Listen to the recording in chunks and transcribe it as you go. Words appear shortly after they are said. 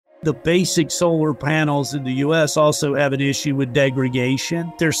The basic solar panels in the U.S. also have an issue with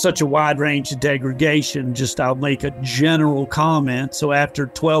degradation. There's such a wide range of degradation. I'll make a general comment. So after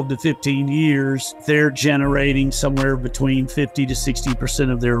 12 to 15 years, they're generating somewhere between 50 to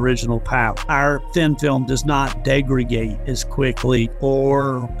 60% of their original power. Our thin film does not degrade as quickly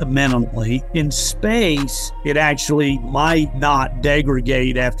or minimally. In space, it actually might not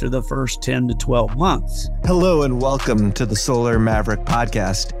degrade after the first 10 to 12 months. Hello and welcome to the Solar Maverick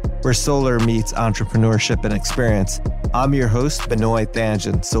podcast, where solar meets entrepreneurship and experience. I'm your host, Benoit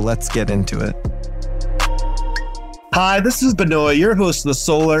Thanjan, so let's get into it. Hi, this is Benoit, your host of the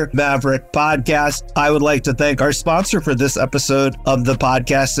Solar Maverick podcast. I would like to thank our sponsor for this episode of the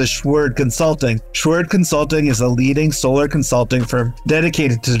podcast is Schwerd Consulting. Schwerd Consulting is a leading solar consulting firm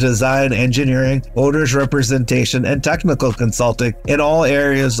dedicated to design, engineering, owners representation, and technical consulting in all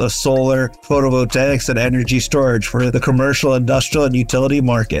areas of solar, photovoltaics, and energy storage for the commercial, industrial, and utility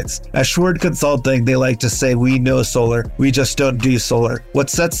markets. At Schwerd Consulting, they like to say, we know solar, we just don't do solar. What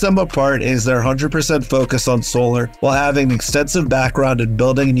sets them apart is their 100% focus on solar, while having an extensive background in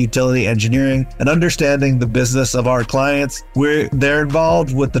building and utility engineering and understanding the business of our clients. They're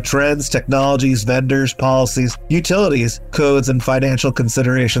involved with the trends, technologies, vendors, policies, utilities, codes, and financial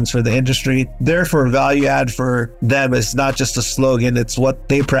considerations for the industry. Therefore, value add for them is not just a slogan, it's what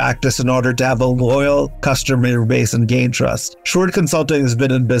they practice in order to have a loyal customer base and gain trust. Schwerd Consulting has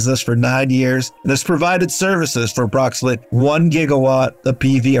been in business for 9 years and has provided services for approximately 1 gigawatt of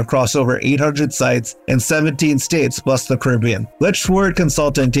PV across over 800 sites in 17 states plus the Caribbean. Let Schwerd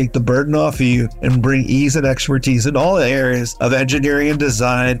Consulting take the burden off of you and bring ease and expertise in all areas of engineering and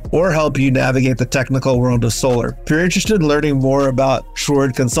design, or help you navigate the technical world of solar. If you're interested in learning more about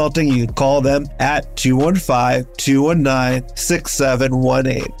Schwerd Consulting, you can call them at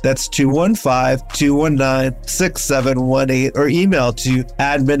 215-219-6718. That's 215-219-6718, or email to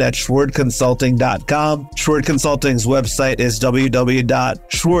admin@schwerdconsulting.com. Schwerd Consulting's website is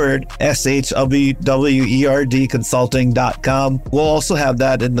www.schwerd.consulting.com. We'll also have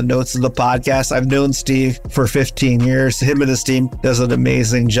that in the notes of the podcast. I've known Steve for 15 years. Him and his team does an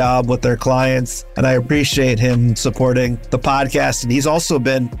amazing job with their clients, and I appreciate him supporting the podcast. And he's also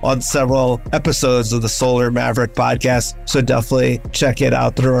been on several episodes of the Solar Maverick podcast, so definitely check it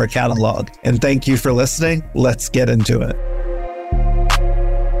out through our catalog. And thank you for listening. Let's get into it.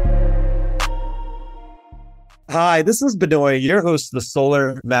 Hi, this is Benoit, your host of the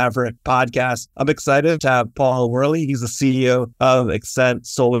Solar Maverick podcast. I'm excited to have Paul Worley. He's the CEO of Accent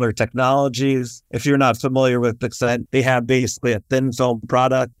Solar Technologies. If you're not familiar with Accent, they have basically a thin film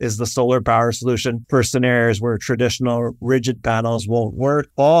product, is the solar power solution for scenarios where traditional rigid panels won't work.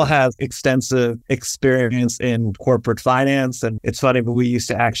 Paul has extensive experience in corporate finance, and it's funny, but we used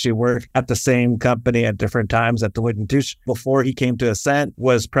to actually work at the same company at different times at Deloitte & Touche. Before he came to Accent,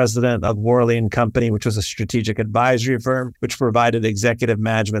 was president of Worley & Company, which was a strategic advisory firm, which provided executive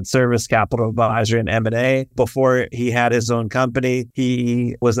management service, capital advisory, and M&A. Before he had his own company,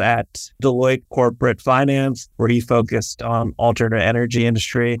 he was at Deloitte Corporate Finance, where he focused on alternate energy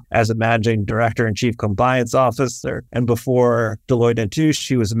industry as a managing director and chief compliance officer. And before Deloitte & Touche,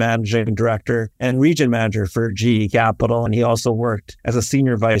 he was managing director and region manager for GE Capital. And he also worked as a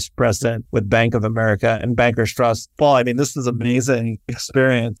senior vice president with Bank of America and Bankers Trust. Paul, I mean, this is amazing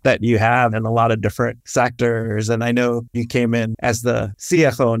experience that you have in a lot of different sectors. And I know you came in as the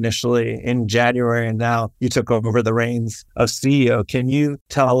CFO initially in January, and now you took over the reins of CEO. Can you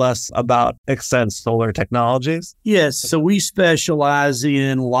tell us about Accent Solar Technologies? Yes. So we specialize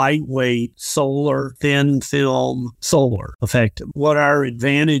in lightweight solar, thin film solar, effective. What our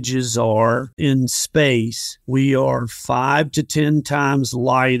advantages are in space, we are 5 to 10 times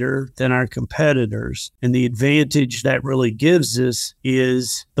lighter than our competitors. And the advantage that really gives us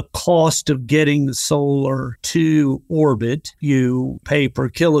is the cost of getting the solar to orbit, you pay per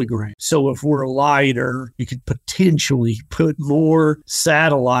kilogram. So if we're lighter, you could potentially put more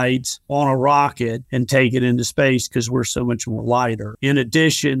satellites on a rocket and take it into space because we're so much more lighter. In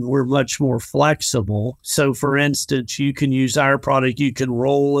addition, we're much more flexible. So for instance, you can use our product, you can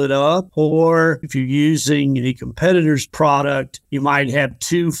roll it up, or if you're using a competitor's product, you might have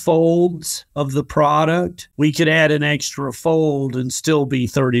 2 folds of the product. We could add an extra fold and still be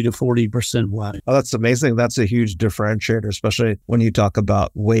 30 to 40% lighter. Oh, that's amazing. That's that's a huge differentiator, especially when you talk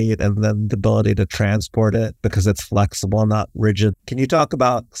about weight and then the ability to transport it because it's flexible, not rigid. Can you talk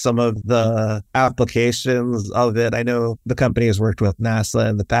about some of the applications of it? I know the company has worked with NASA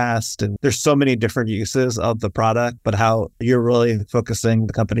in the past, and there's so many different uses of the product, but how you're really focusing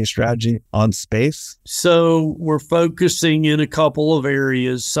the company strategy on space? So we're focusing in a couple of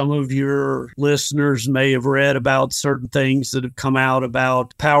areas. Some of your listeners may have read about certain things that have come out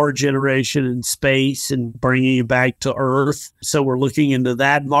about power generation in space and bringing it back to Earth. So we're looking into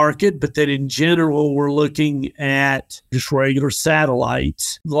that market, but then in general, we're looking at just regular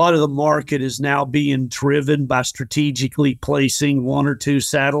satellites. A lot of the market is now being driven by strategically placing one or two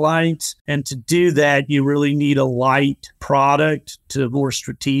satellites. And to do that, you really need a light product to more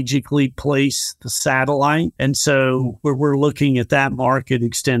strategically place the satellite. And so we're looking at that market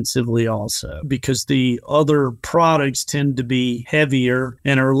extensively also, because the other products tend to be heavier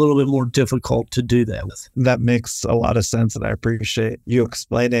and are a little bit more difficult to do that with. That makes a lot of sense, and I appreciate you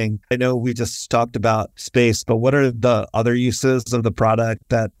explaining. I know we just talked about space, but what are the other uses of the product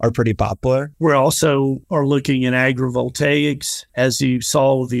that are pretty popular? We also are looking at agrivoltaics. As you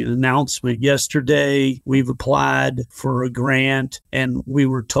saw the announcement yesterday, we've applied for a grant, and we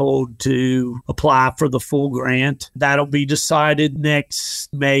were told to apply for the full grant. That'll be decided next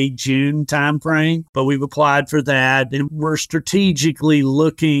May, June timeframe, but we've applied for that, and we're strategically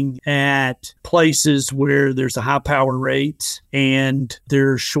looking at places where there's a high power rates and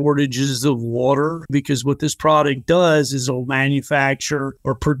there are shortages of water, because what this product does is it'll manufacture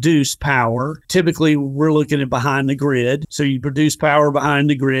or produce power. Typically, we're looking at behind the grid. So you produce power behind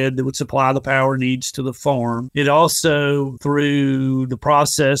the grid that would supply the power needs to the farm. It also, through the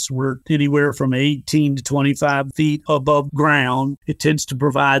process, we're anywhere from 18 to 25 feet above ground. It tends to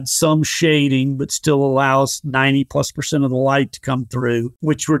provide some shading, but still allows 90+% of the light to come through,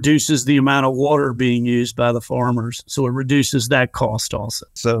 which reduces the amount of water being used by the farmers. So it reduces that cost also.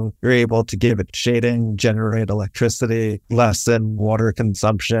 So you're able to give it shading, generate electricity, lessen water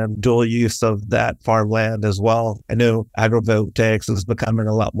consumption, dual use of that farmland as well. I know agrivoltaics is becoming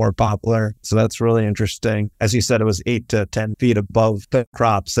a lot more popular. So that's really interesting. As you said, it was 8 to 10 feet above the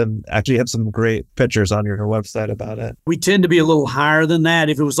crops, and actually have some great pictures on your website about it. We tend to be a little higher than that.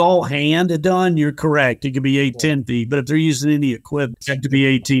 If it was all hand done, you're correct. It could be 8, 10 feet. But if they're using any equipment, it had to be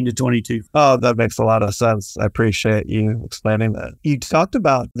 18 to 22. Oh, that makes a lot of sense. I appreciate you explaining that. You talked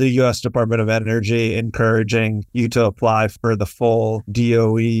about the U.S. Department of Energy encouraging you to apply for the full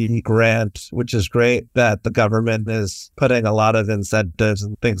DOE grant, which is great that the government is putting a lot of incentives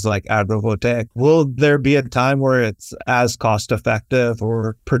and things like agrivoltaic. Will there be a time where it's as cost effective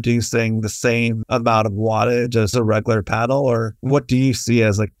or producing the same amount of wattage as a regular panel? Or what do you see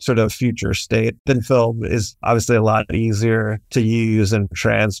as like sort of future state? Thin film is obviously a lot easier to use and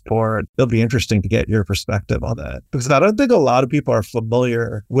transport. It'll be interesting to get your perspective on that, because I don't think a lot of people are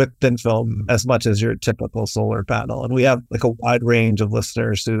familiar with thin film as much as your typical solar panel. And we have like a wide range of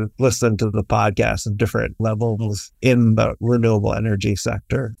listeners who listen to the podcast at different levels in the renewable energy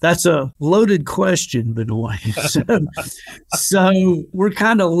sector. That's a loaded question, Benoit. So we're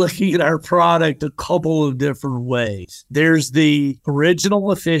kind of looking at our product a couple of different ways. There's the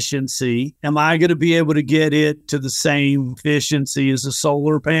original efficiency. Am I going to be able to get it to the same efficiency as a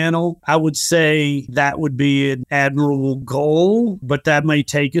solar panel? I would say that would be an admirable goal, but that may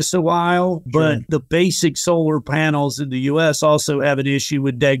take us a while. Sure. But the basic solar panels in the U.S. also have an issue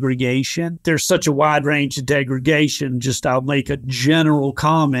with degradation. There's such a wide range of degradation. Just I'll make a general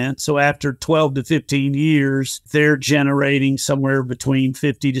comment. So after 12 to 15 years, they're generating somewhere between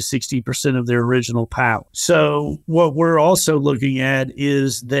 50 to 60% of their original power. So what we're also looking at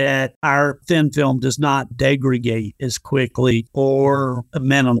is that our thin film does not degrade as quickly or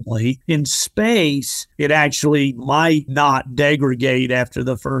minimally. In space, it actually might not degrade after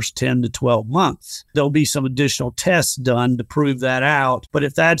the first 10 to 12 months. There'll be some additional tests done to prove that out. But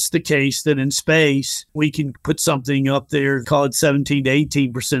if that's the case, then in space, we can put something up there, call it 17 to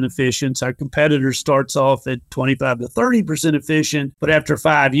 18% efficient. Our competitor starts off at 25 to 30% efficient, but after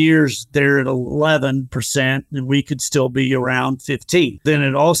 5 years, they're at 11%, and we could still be around 15. Then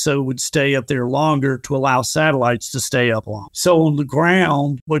it also would stay up there longer to allow satellites to stay up long. So on the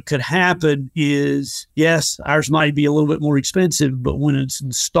ground, what could happen is, yes, ours might be a little bit more expensive, but when it's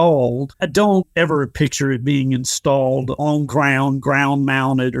installed, I don't ever picture it being installed on ground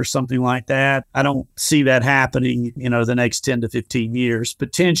mounted or something like that. I don't see that happening, the next 10 to 15 years.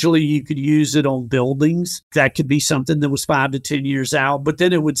 Potentially, you could use it on buildings. That could be something that was 5 to 10 years out, but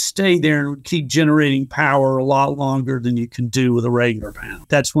then it would stay there and would keep generating power a lot longer than you can do with a regular panel.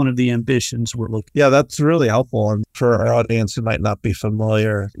 That's one of the ambitions we're looking at. Yeah, that's really helpful. And for our audience who might not be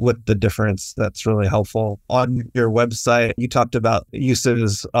familiar with the difference That's really helpful. On your website, you talked about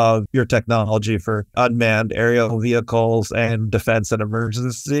uses of your technology for unmanned aerial vehicles and defense and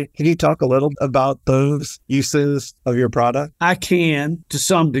emergency. Can you talk a little about those uses of your product? I can, to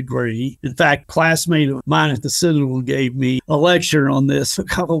some degree. In fact, a classmate of mine at the Citadel gave me a lecture on this a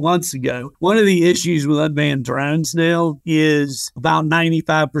couple of months ago. One of the issues with unmanned drones now is about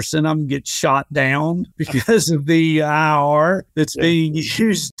 95% of them get shot down because of the IR that's being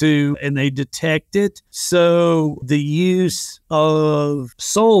used to, and they detect it. So the use of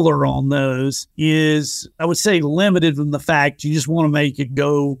solar on those is, I would say, limited from the fact you just want to make it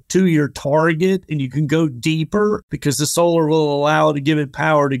go to your target, and you can go deeper because the solar will allow it to give it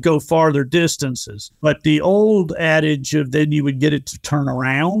power to go farther distances. But the old adage of then you would get it to turn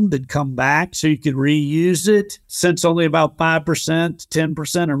around and come back so you could reuse it, since only about 5% to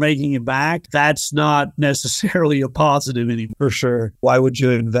 10% are making it back, that's not necessarily a positive anymore. For sure. Why would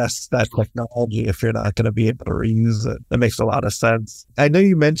you invest that technology if you're not going to be able to reuse it? That makes a lot of sense. I know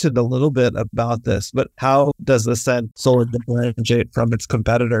you mentioned a little bit about this, but how does the Ascent Solar differentiate from its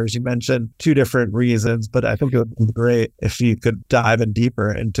competitors? You mentioned two different reasons, but I think it would be great if you could dive in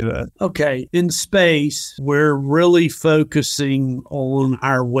deeper into it. Okay. In space, we're really focusing on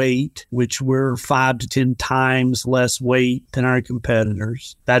our weight, which we're 5 to 10 times less weight than our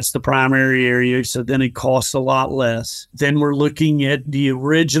competitors. That's the primary area. So then it costs a lot less. Then we're looking at the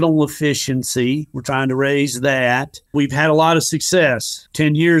original efficiency. We're trying to raise that. We've had a lot of success.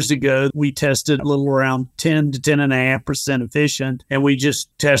 10 years ago, we tested a little around 10 to 10.5% efficient, and we just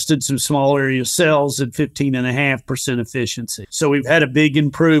tested some small area cells at 15.5% efficiency. So we've had a big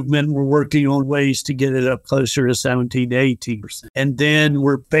improvement. We're working on ways to get it up closer to 17 to 18%. And then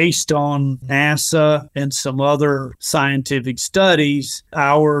we're based on NASA and some other scientific studies,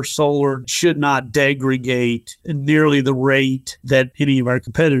 our solar should not degrade nearly the rate that any of our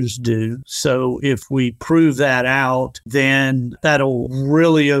competitors do. So if we prove that out, then that'll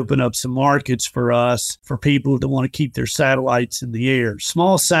really open up some markets for us, for people that want to keep their satellites in the air.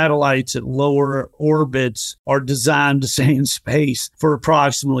 Small satellites at lower orbits are designed to stay in space for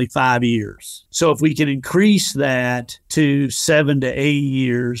approximately 5 years. So if we can increase that to 7 to 8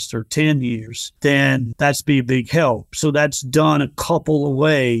 years or 10 years, then that's be a big help. So that's done a couple of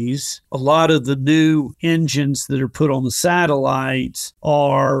ways. A lot of the new engines that are put on the satellites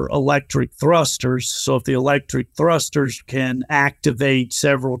are electric thrusters. So if the electric thrusters can activate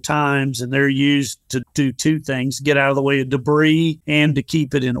several times, and they're used to do two things: get out of the way of debris and to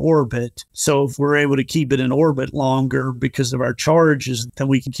keep it in orbit. So if we're able to keep it in orbit longer because of our charges, then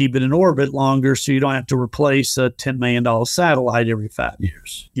we can keep it in orbit longer, so you don't have to replace a $10 million satellite every 5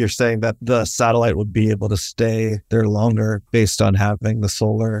 years. You're saying that the satellite would be able to stay there longer based on having the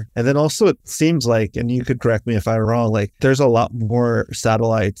solar. And then also it seems like, and you could correct me if I'm wrong, like there's a lot more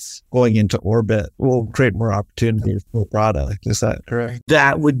satellites going into orbit will create more opportunities for product. Is that correct?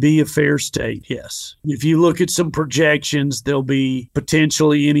 That would be a fair state, yes. If you look at some projections, there'll be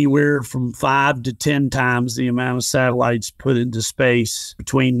potentially anywhere from 5 to 10 times the amount of satellites put into space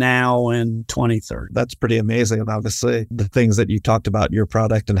between now and 2030. That's pretty amazing. And obviously the things that you talked about, your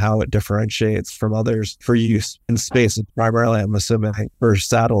product and how it differentiates from others for use in space, primarily, I'm assuming, for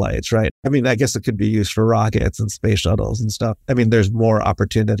satellites, right? I mean, I guess it could be used for rockets and space shuttles and stuff. I mean, there's more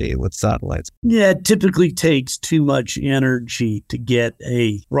opportunity with satellites. Yeah, it typically takes too much energy to get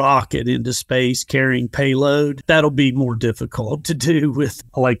a rocket into space carrying payload. That'll be more difficult to do with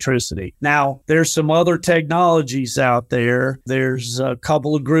electricity. Now, there's some other technologies out there. There's a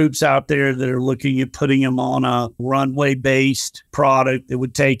couple of groups out there that are looking at putting them on a runway-based product that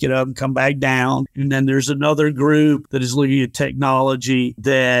would take it up and come back down. And then there's another group that is looking at technology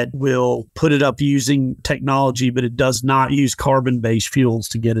that will put it up using technology, but it does not use carbon-based fuels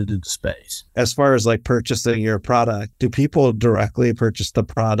to get it into space. As far as like purchasing your product, do people directly purchase the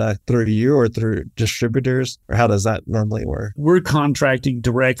product through you or through distributors? Or how does that normally work? We're contracting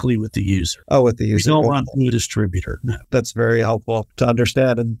directly with the user. Oh, with the user. We don't run through a distributor. No. That's very helpful to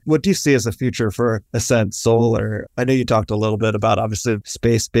understand. And what do you see as a future for Ascent Solar? I know you talked a little bit about obviously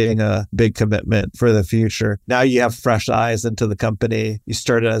space being a big commitment for the future. Now you have fresh eyes into the company. You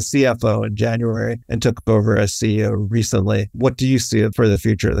started as CFO in January and took over as CEO recently. What do you see for the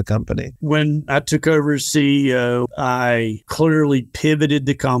future of the company? When I took over as CEO, I clearly pivoted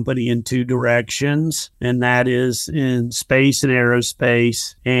the company in two directions, and that is in space and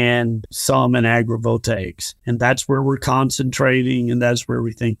aerospace and some in agrivoltaics. And that's where we're concentrating, and that's where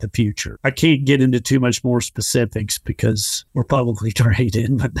we think the future. I can't get into too much more specifics specifics because we're publicly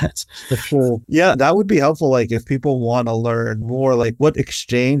traded, but that's for sure. Yeah, that would be helpful. Like if people want to learn more, like what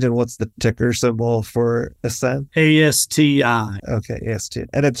exchange and what's the ticker symbol for Ascent? ASTI. Okay, AST.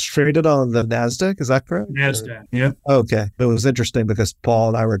 And it's traded on the NASDAQ, is that correct? NASDAQ, yep. Okay. It was interesting because Paul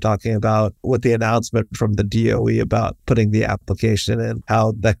and I were talking about with the announcement from the DOE about putting the application in,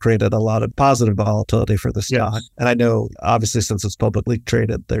 how that created a lot of positive volatility for the stock. Yes. And I know, obviously, since it's publicly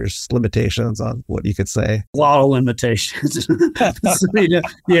traded, there's limitations on what you could say. A lot of limitations.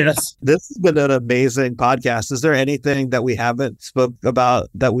 Yes. This has been an amazing podcast. Is there anything that we haven't spoke about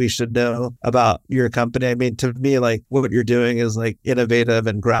that we should know about your company? I mean, to me, like what you're doing is like innovative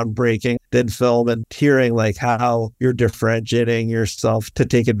and groundbreaking in film, and hearing like how you're differentiating yourself to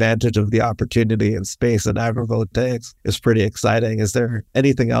take advantage of the opportunity in space and agrivoltaics is pretty exciting. Is there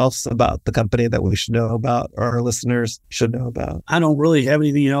anything else about the company that we should know about or our listeners should know about? I don't really have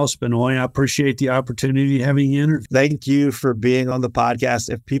anything else, Benoit. I appreciate the opportunity to having you interview. Thank you for being on the podcast.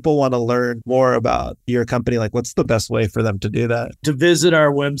 If people want to learn more about your company, like what's the best way for them to do that? To visit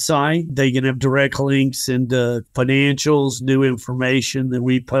our website, they can have direct links into financials, new information that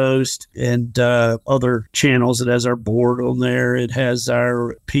we post, and other channels. It has our board on there. It has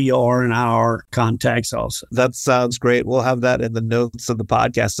our PR and our contacts also. That sounds great. We'll have that in the notes of the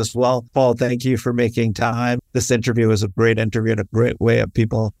podcast as well. Paul, thank you for making time. This interview was a great interview and a great way of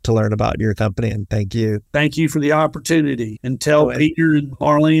people to learn about your company. And thank you. Thank you for the opportunity. And tell Peter and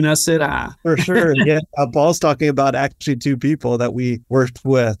Marlene I said hi. For sure. Yeah. Paul's talking about actually two people that we worked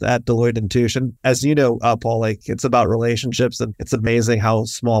with at Deloitte & Touche. And as you know, Paul, like it's about relationships, and it's amazing how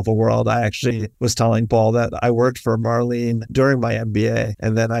small of a world. I actually was telling Paul that I worked for Marlene during my MBA,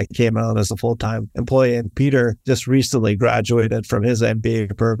 and then I came on as a full-time employee, and Peter just recently graduated from his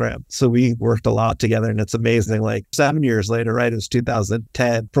MBA program. So we worked a lot together, and it's amazing. Like 7 years later, right? It was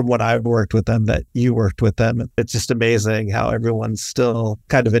 2010 from when I worked with them that you worked with them. It's just amazing how everyone's still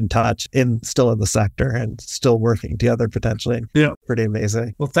kind of in touch, still in the sector and still working together potentially. Yeah. Pretty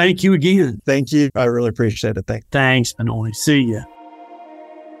amazing. Well, thank you again. Thank you. I really appreciate it. Thanks, Benoit. See ya.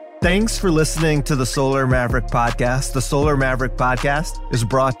 Thanks for listening to the Solar Maverick Podcast. The Solar Maverick Podcast is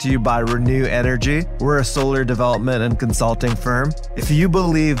brought to you by Renew Energy. We're a solar development and consulting firm. If you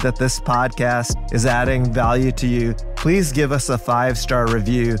believe that this podcast is adding value to you, please give us a 5-star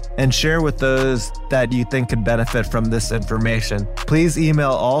review and share with those that you think could benefit from this information. Please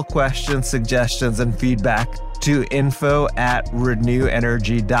email all questions, suggestions, and feedback to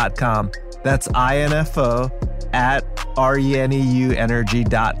info@renewenergy.com. That's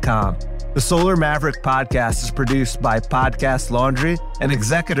info@reneuenergy.com. The Solar Maverick Podcast is produced by Podcast Laundry and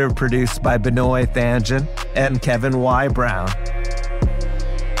executive produced by Benoit Thanjan and Kevin Y. Brown.